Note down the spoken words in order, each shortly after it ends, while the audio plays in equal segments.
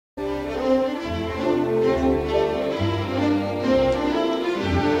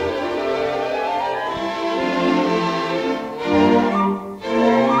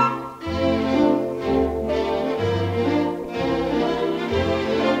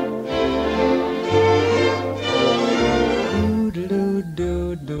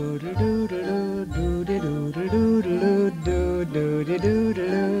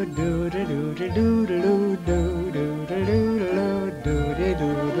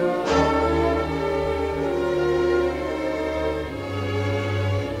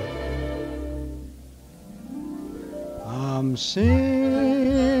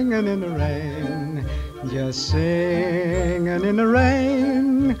singing in the rain, just singing in the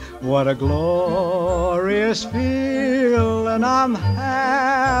rain. What a glorious feeling, I'm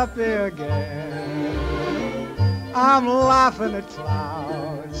happy again. I'm laughing at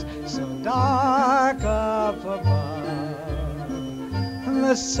clouds so dark up above, and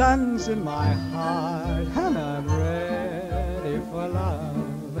the sun's in my heart, and I'm ready for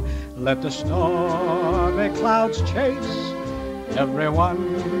love. Let the stormy clouds chase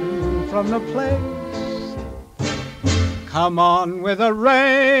everyone from the place. Come on with the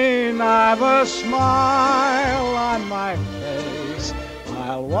rain, I've a smile on my face.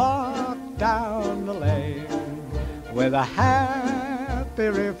 I'll walk down the lane with a happy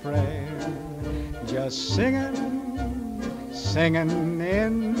refrain, just singing, singing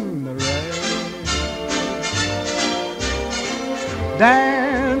in the rain,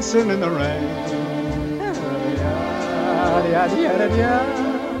 dancing in the rain.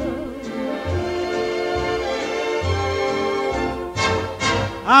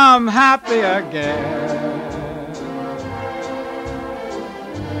 I'm happy again.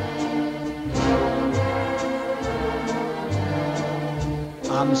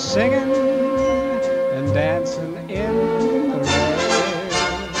 I'm singing and dancing in the rain.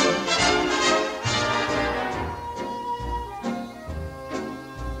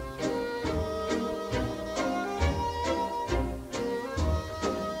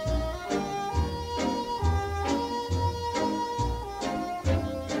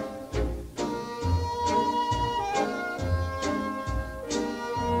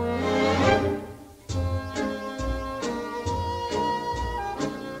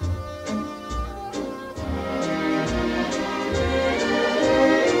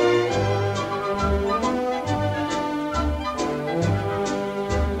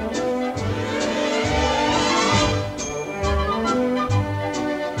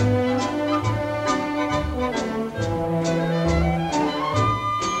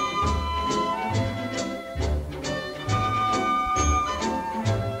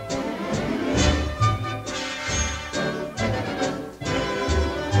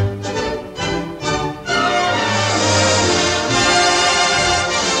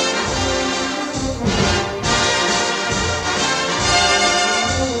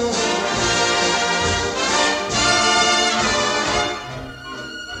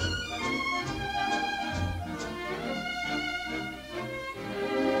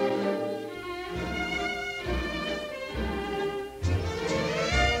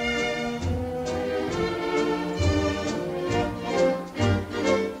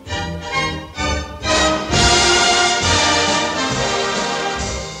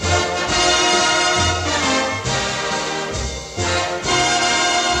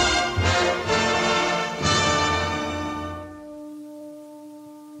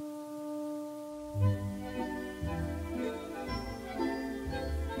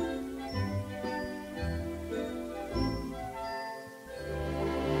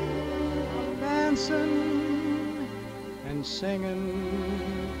 Dancing and singing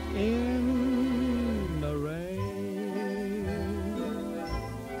in the rain.